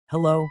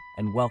Hello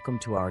and welcome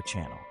to our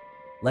channel.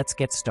 Let's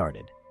get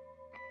started.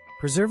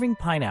 Preserving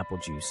pineapple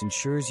juice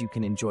ensures you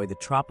can enjoy the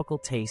tropical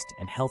taste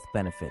and health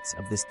benefits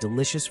of this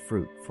delicious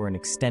fruit for an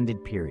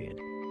extended period.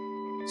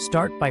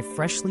 Start by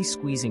freshly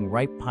squeezing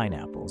ripe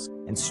pineapples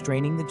and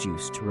straining the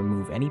juice to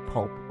remove any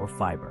pulp or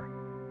fiber.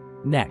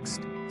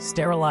 Next,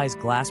 sterilize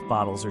glass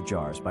bottles or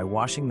jars by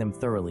washing them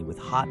thoroughly with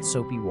hot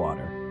soapy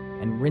water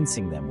and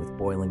rinsing them with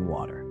boiling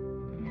water.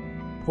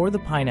 Pour the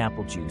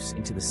pineapple juice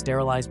into the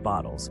sterilized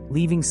bottles,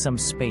 leaving some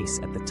space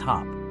at the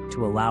top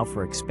to allow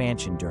for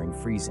expansion during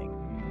freezing.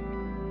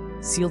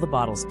 Seal the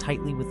bottles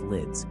tightly with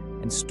lids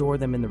and store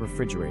them in the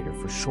refrigerator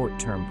for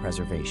short-term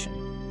preservation.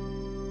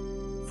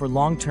 For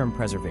long-term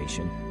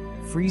preservation,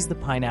 freeze the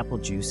pineapple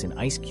juice in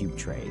ice cube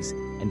trays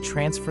and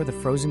transfer the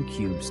frozen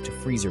cubes to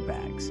freezer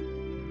bags.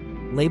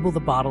 Label the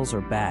bottles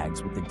or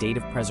bags with the date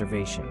of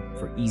preservation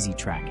for easy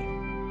tracking.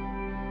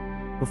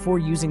 Before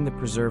using the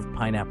preserved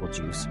pineapple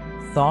juice,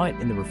 thaw it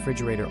in the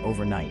refrigerator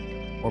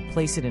overnight or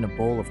place it in a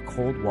bowl of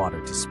cold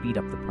water to speed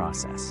up the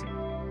process.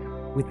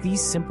 With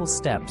these simple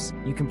steps,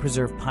 you can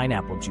preserve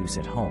pineapple juice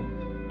at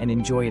home and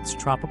enjoy its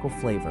tropical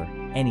flavor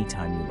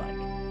anytime you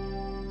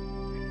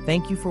like.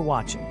 Thank you for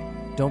watching.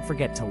 Don't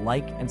forget to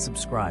like and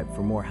subscribe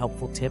for more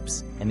helpful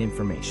tips and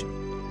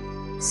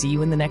information. See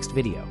you in the next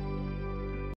video.